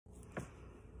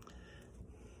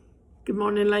Good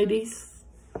morning, ladies,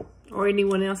 or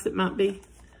anyone else that might be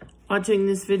watching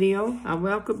this video. I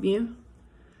welcome you.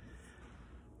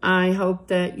 I hope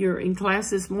that you're in class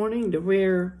this morning to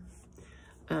where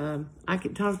I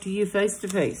can talk to you face to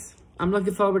face. I'm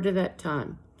looking forward to that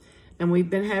time. And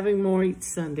we've been having more each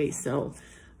Sunday, so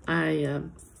I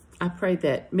pray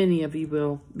that many of you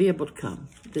will be able to come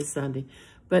this Sunday.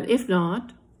 But if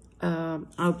not, I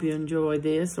hope you enjoy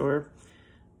this, or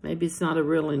maybe it's not a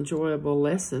real enjoyable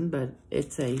lesson, but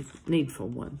it's a needful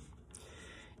one.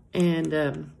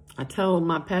 And I told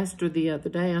my pastor the other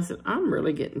day, I said, I'm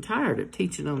really getting tired of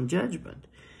teaching on judgment.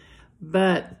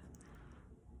 But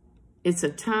it's a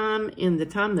time, in the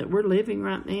time that we're living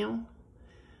right now,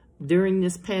 during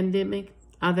this pandemic,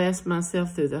 I've asked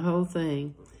myself through the whole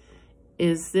thing,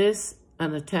 is this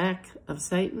an attack of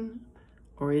Satan,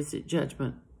 or is it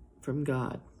judgment from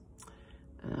God?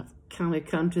 And I've kind of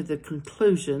come to the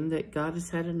conclusion that God has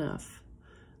had enough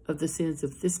of the sins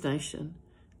of this nation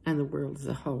and the world as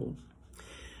a whole.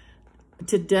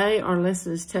 Today, our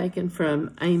lesson is taken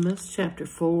from Amos chapter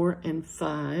 4 and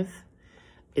 5.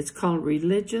 It's called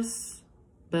Religious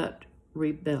but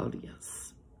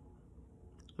Rebellious.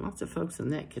 Lots of folks in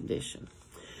that condition.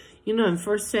 You know, in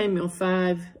 1 Samuel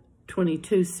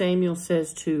 5:22, Samuel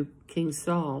says to King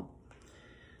Saul,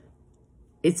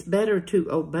 it's better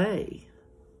to obey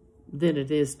than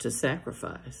it is to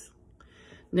sacrifice.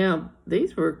 Now,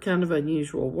 these were kind of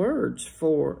unusual words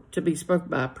to be spoken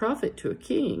by a prophet to a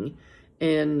king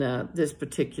in this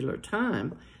particular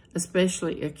time,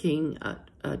 especially a king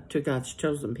to God's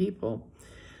chosen people.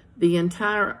 The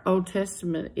entire Old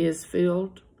Testament is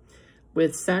filled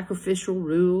with sacrificial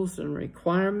rules and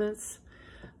requirements,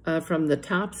 from the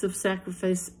types of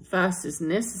sacrifices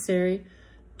necessary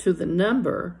to the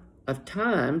number of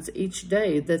times each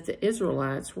day that the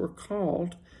Israelites were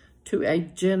called to a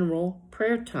general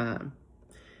prayer time.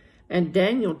 And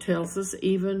Daniel tells us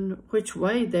even which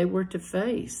way they were to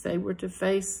face. They were to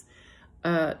face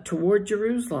toward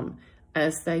Jerusalem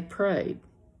as they prayed.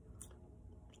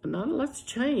 Not a lot's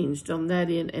changed on that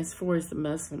end as far as the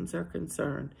Muslims are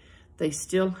concerned. They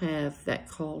still have that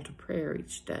call to prayer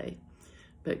each day.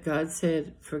 But God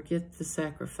said, forget the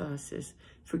sacrifices.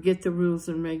 Forget the rules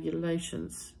and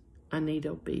regulations. I need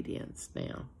obedience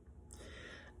now.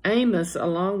 Amos,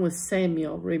 along with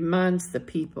Samuel, reminds the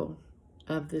people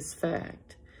of this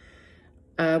fact.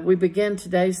 We begin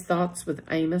today's thoughts with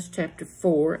Amos chapter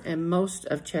 4 and most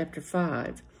of chapter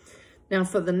 5. Now,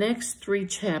 for the next 3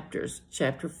 chapters,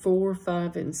 chapter 4,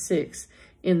 5, and 6,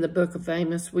 in the book of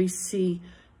Amos, we see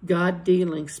God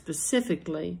dealing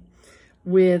specifically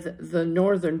with the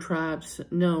northern tribes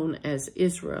known as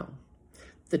Israel.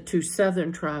 The 2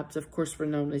 southern tribes, of course, were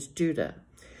known as Judah.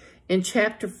 In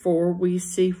chapter 4, we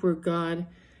see where God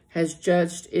has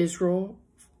judged Israel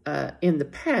in the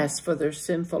past for their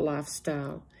sinful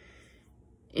lifestyle.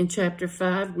 In chapter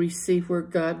 5, we see where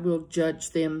God will judge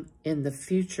them in the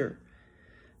future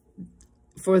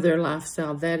for their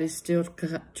lifestyle. That is still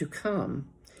to come.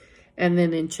 And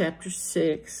then in chapter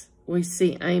 6, we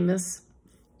see Amos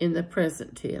in the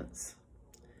present tense,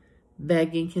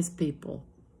 begging his people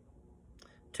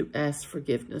to ask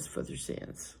forgiveness for their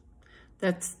sins.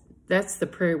 That's the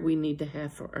prayer we need to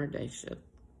have for our nation.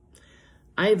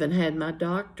 I even had my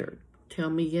doctor tell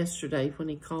me yesterday when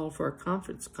he called for a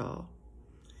conference call,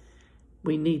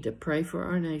 we need to pray for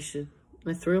our nation.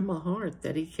 It thrilled my heart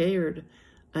that he cared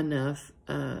enough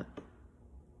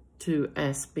to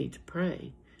ask me to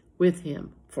pray with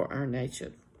him for our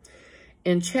nation.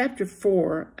 In chapter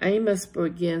 4, Amos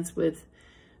begins with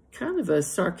kind of a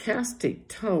sarcastic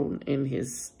tone in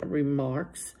his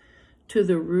remarks to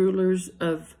the rulers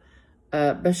of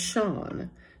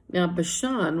Bashan. Now,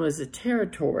 Bashan was a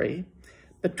territory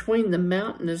between the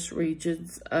mountainous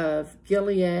regions of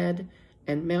Gilead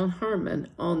and Mount Hermon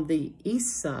on the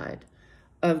east side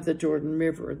of the Jordan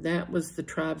River. That was the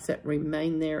tribes that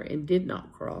remained there and did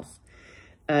not cross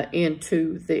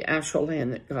into the actual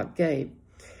land that God gave.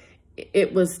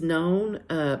 It was known,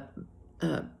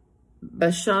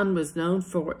 Bashan was known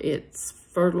for its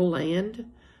fertile land,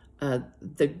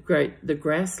 the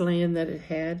grassland that it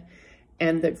had,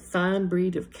 and the fine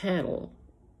breed of cattle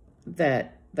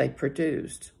that they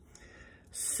produced.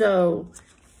 So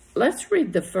let's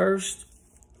read the first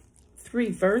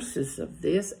 3 verses of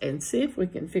this and see if we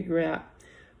can figure out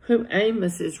who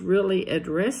Amos is really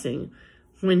addressing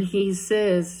when he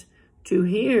says, to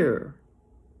hear,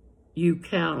 you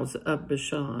cows of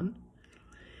Bashan.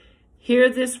 Hear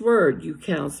this word, you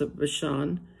cows of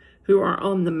Bashan, who are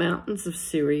on the mountains of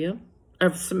Samaria, who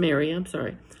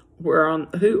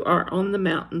are on the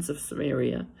mountains of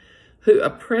Samaria, who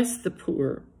oppress the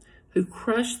poor, who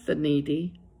crush the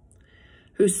needy,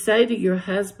 who say to your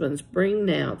husbands, bring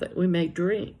now that we may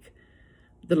drink.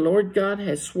 The Lord God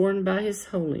has sworn by his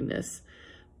holiness,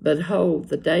 behold,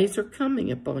 the days are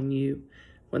coming upon you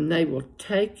when they will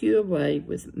take you away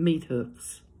with meat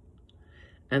hooks,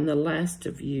 and the last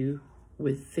of you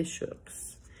with fish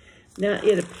hooks. Now,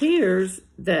 it appears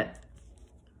that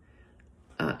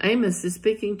Amos is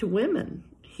speaking to women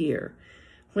here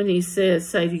when he says,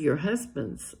 say to your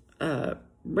husbands,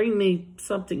 bring me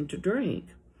something to drink.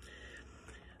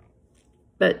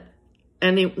 But,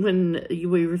 when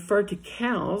we refer to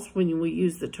cows, when we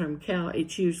use the term cow,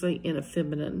 it's usually in a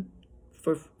feminine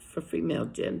for female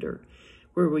gender,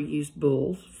 where we use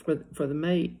bulls for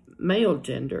the male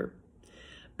gender.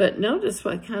 But notice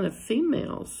what kind of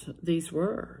females these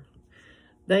were.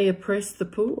 They oppressed the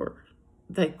poor.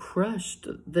 They crushed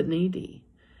the needy.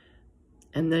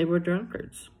 And they were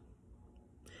drunkards.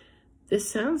 This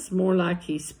sounds more like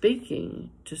he's speaking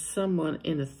to someone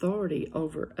in authority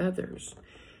over others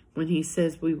when he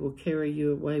says, we will carry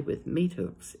you away with meat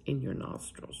hooks in your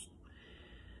nostrils.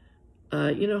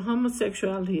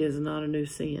 Homosexuality is not a new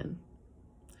sin.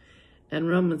 And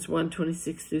Romans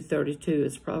 1:26 through 32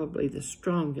 is probably the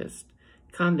strongest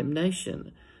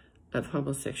condemnation of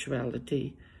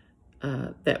homosexuality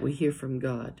that we hear from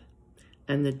God,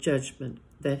 and the judgment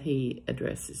that he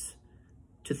addresses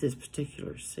to this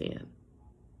particular sin.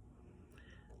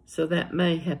 So that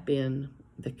may have been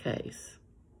the case.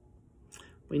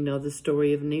 We know the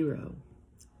story of Nero,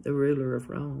 the ruler of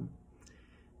Rome,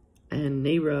 and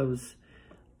Nero's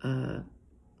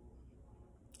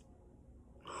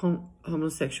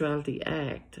homosexual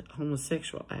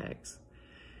acts,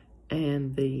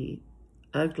 and the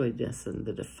ugliness and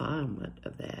the defilement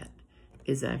of that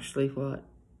is actually what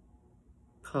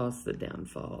caused the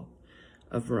downfall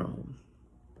of Rome.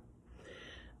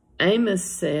 Amos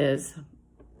says,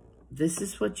 this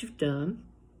is what you've done,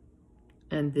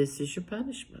 and this is your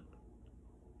punishment.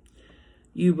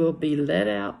 You will be let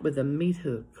out with a meat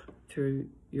hook through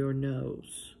your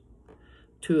nose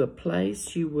to a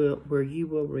place where you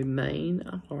will remain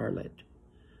a harlot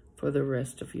for the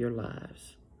rest of your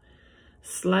lives.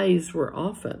 Slaves were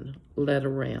often led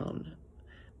around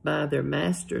by their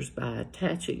masters by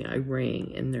attaching a ring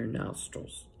in their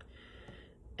nostrils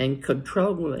and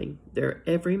controlling their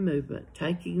every movement,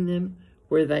 taking them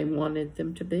where they wanted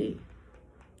them to be.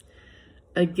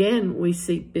 Again, we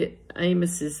see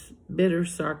Amos's bitter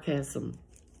sarcasm.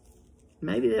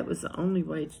 Maybe that was the only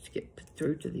way to get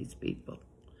through to these people.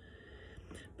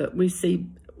 But we see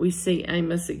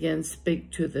Amos again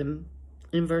speak to them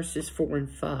in verses 4 and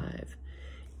 5.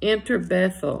 Enter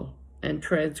Bethel and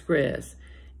transgress.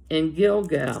 In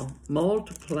Gilgal,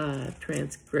 multiply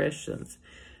transgressions.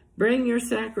 Bring your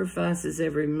sacrifices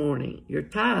every morning, your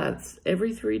tithes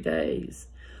every 3 days.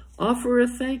 Offer a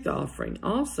thank offering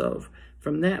also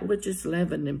from that which is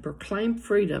leavened, and proclaim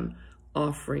freedom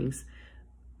offerings.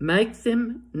 Make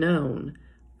them known,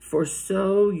 for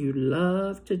so you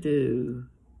love to do,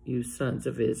 you sons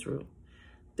of Israel,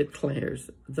 declares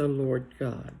the Lord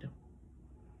God.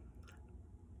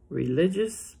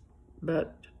 Religious,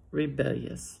 but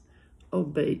rebellious.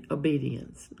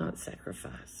 Obedience, not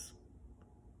sacrifice.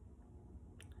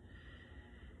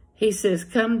 He says,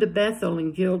 come to Bethel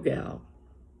and Gilgal,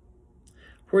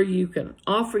 where you can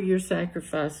offer your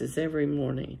sacrifices every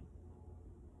morning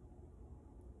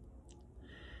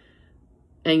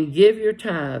and give your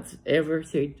tithes every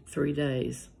 3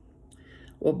 days.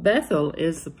 Well, Bethel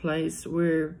is the place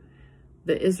where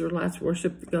the Israelites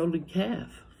worshiped the golden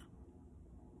calf.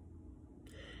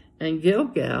 And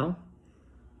Gilgal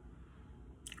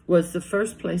was the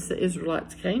first place the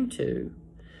Israelites came to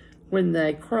when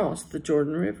they crossed the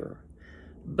Jordan River.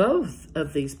 Both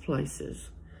of these places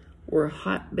were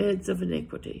hotbeds of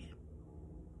iniquity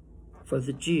for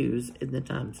the Jews in the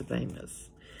times of Amos.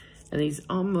 And he's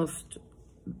almost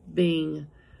being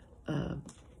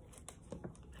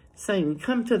saying,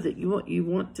 come to the, you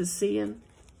want to sin,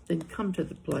 then come to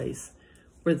the place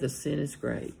where the sin is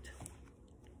great.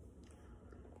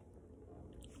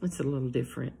 It's a little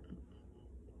different,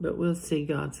 but we'll see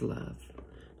God's love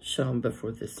shown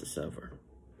before this is over.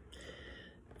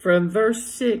 From verse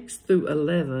 6 through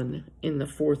 11 in the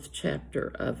 4th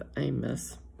chapter of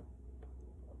Amos,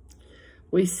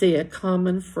 we see a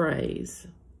common phrase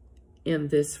in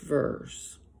this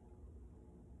verse.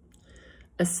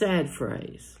 A sad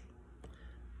phrase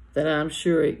that I'm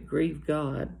sure it grieved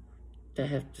God to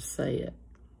have to say it.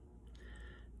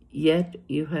 Yet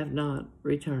you have not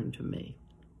returned to me.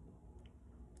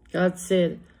 God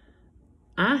said,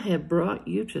 I have brought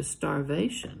you to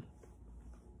starvation,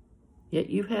 yet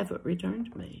you haven't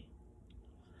returned to me.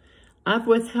 I've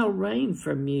withheld rain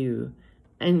from you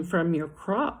and from your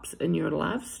crops and your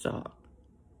livestock,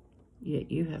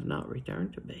 yet you have not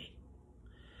returned to me.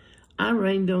 I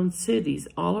rained on cities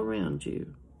all around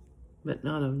you, but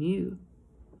not on you.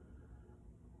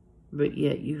 But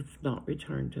yet you've not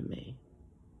returned to me.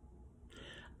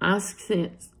 I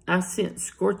sent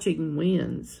scorching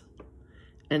winds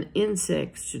and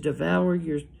insects to devour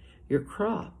your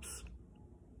crops,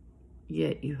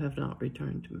 yet you have not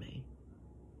returned to me.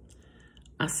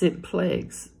 I sent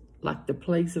plagues like the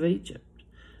plagues of Egypt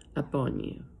upon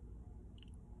you,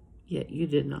 yet you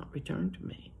did not return to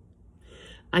me.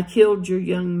 I killed your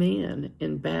young men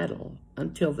in battle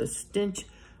until the stench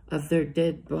of their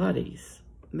dead bodies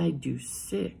made you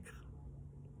sick,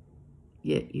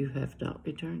 yet you have not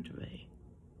returned to me.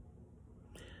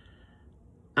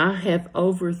 I have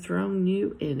overthrown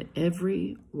you in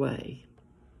every way,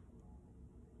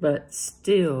 but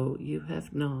still you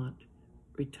have not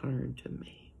returned to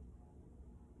me.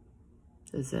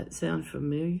 Does that sound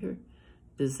familiar?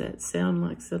 Does that sound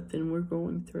like something we're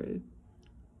going through?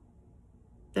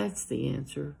 That's the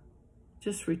answer.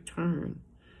 Just return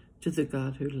to the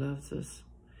God who loves us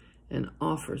and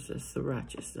offers us the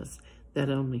righteousness that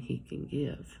only he can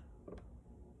give.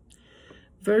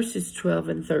 Verses 12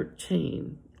 and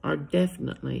 13 are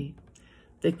definitely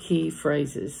the key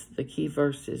phrases, the key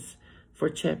verses for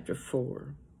chapter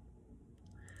 4.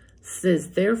 It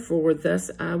says, therefore,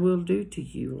 thus I will do to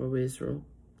you, O Israel,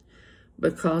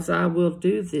 because I will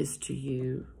do this to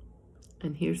you.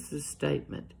 And here's the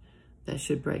statement that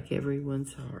should break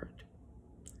everyone's heart.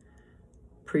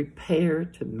 Prepare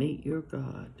to meet your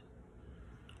God,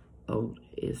 O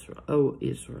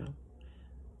Israel.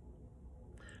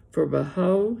 For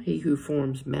behold, he who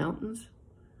forms mountains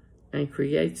and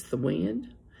creates the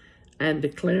wind and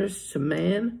declares to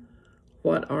man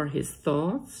what are his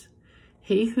thoughts,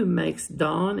 he who makes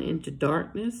dawn into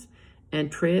darkness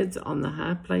and treads on the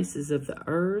high places of the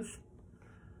earth,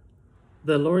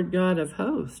 the Lord God of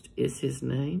hosts is his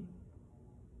name,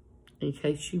 in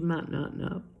case you might not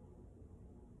know.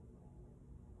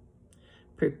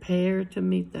 Prepare to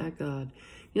meet thy God.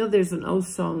 You know, there's an old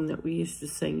song that we used to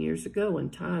sing years ago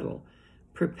entitled,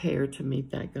 Prepare to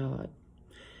Meet Thy God.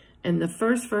 And the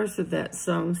first verse of that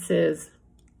song says,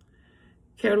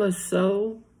 careless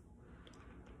soul,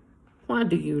 why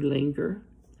do you linger,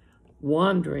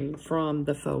 wandering from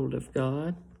the fold of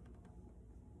God?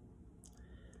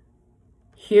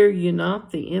 Hear you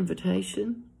not the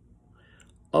invitation?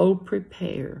 Oh,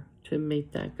 prepare to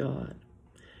meet thy God.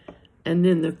 And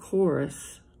then the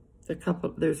chorus,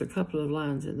 there's a couple of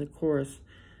lines in the chorus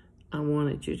I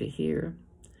wanted you to hear.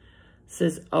 It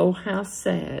says, oh, how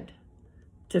sad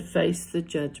to face the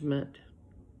judgment,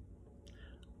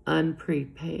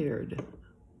 unprepared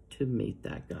to meet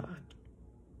thy God.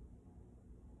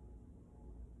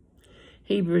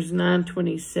 Hebrews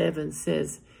 9:27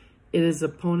 says, it is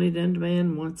appointed unto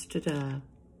man once to die,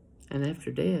 and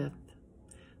after death,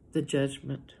 the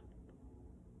judgment.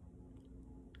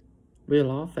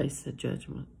 We'll all face the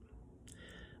judgment.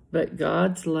 But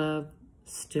God's love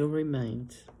still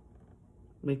remains.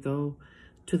 We go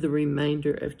to the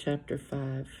remainder of chapter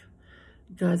 5.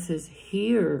 God says,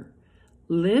 hear,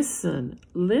 listen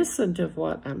to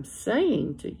what I'm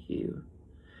saying to you.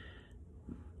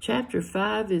 Chapter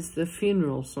 5 is the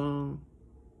funeral song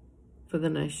for the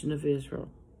nation of Israel.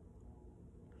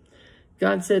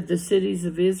 God said the cities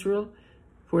of Israel,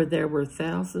 where there were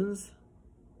thousands,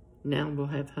 now we'll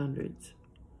have hundreds.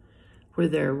 Where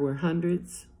there were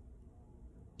hundreds,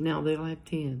 now they'll have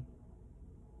 10.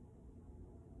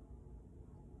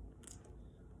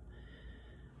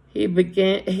 He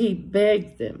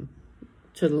begged them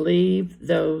to leave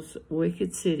those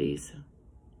wicked cities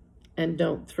and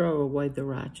don't throw away the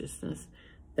righteousness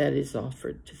that is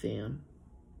offered to them.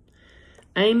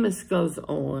 Amos goes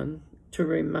on to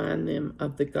remind them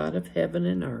of the God of heaven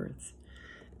and earth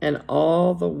and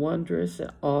all the wondrous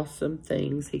and awesome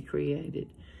things he created.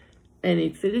 And he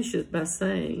finishes by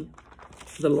saying,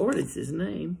 the Lord is his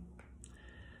name.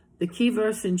 The key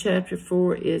verse in chapter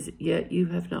 4 is, yet you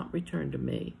have not returned to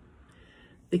me.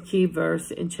 The key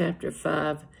verse in chapter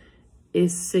 5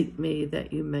 is, seek me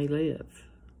that you may live.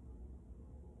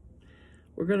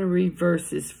 We're going to read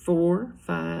verses 4,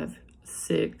 5,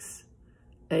 6,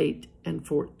 8, and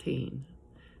 14.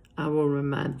 I will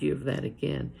remind you of that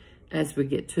again as we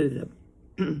get to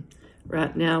them.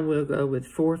 Right now, we'll go with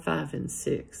 4, 5, and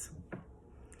 6.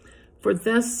 For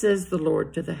thus says the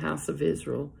Lord to the house of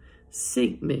Israel,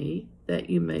 seek me that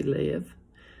you may live,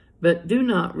 but do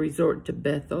not resort to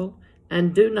Bethel,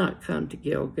 and do not come to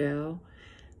Gilgal,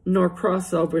 nor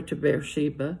cross over to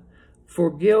Beersheba, for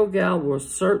Gilgal will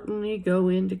certainly go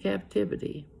into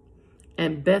captivity,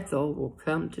 and Bethel will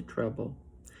come to trouble.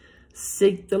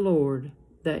 Seek the Lord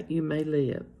that you may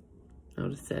live.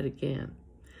 Notice that again.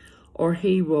 Or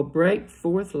he will break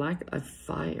forth like a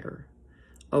fire,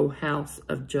 O house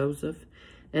of Joseph,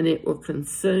 and it will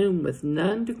consume with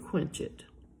none to quench it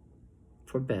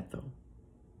for Bethel.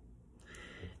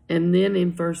 And then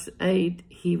in verse 8,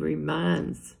 he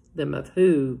reminds them of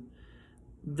who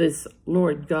this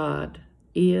Lord God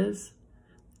is.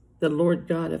 The Lord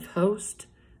God of hosts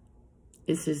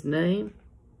is his name.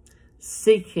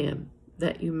 Seek him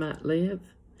that you might live.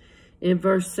 In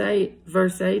verse 8,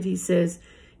 he says,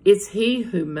 it's he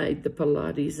who made the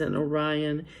Pleiades and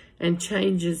Orion and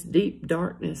changes deep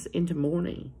darkness into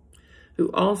morning,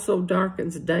 who also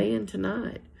darkens day into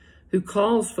night, who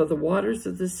calls for the waters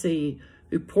of the sea,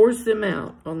 who pours them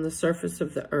out on the surface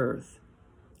of the earth.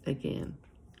 Again,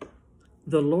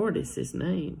 the Lord is his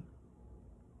name.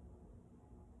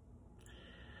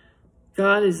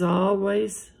 God is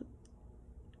always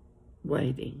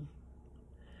waiting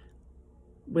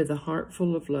with a heart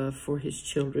full of love for his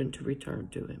children to return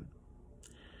to him.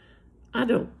 I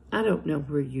don't know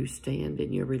where you stand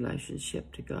in your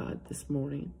relationship to God this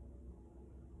morning,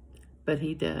 but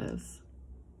he does,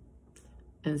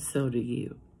 and so do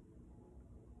you.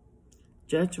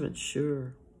 Judgment's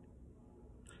sure.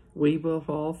 We will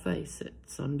all face it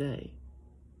someday.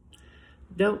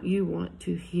 Don't you want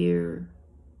to hear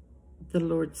the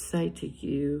Lord say to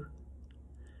you,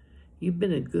 you've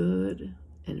been a good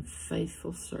and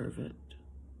faithful servant.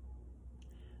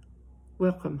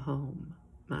 Welcome home,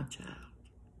 my child.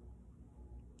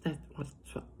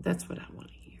 That's what I want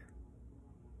to hear.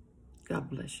 God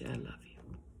bless you. I love you.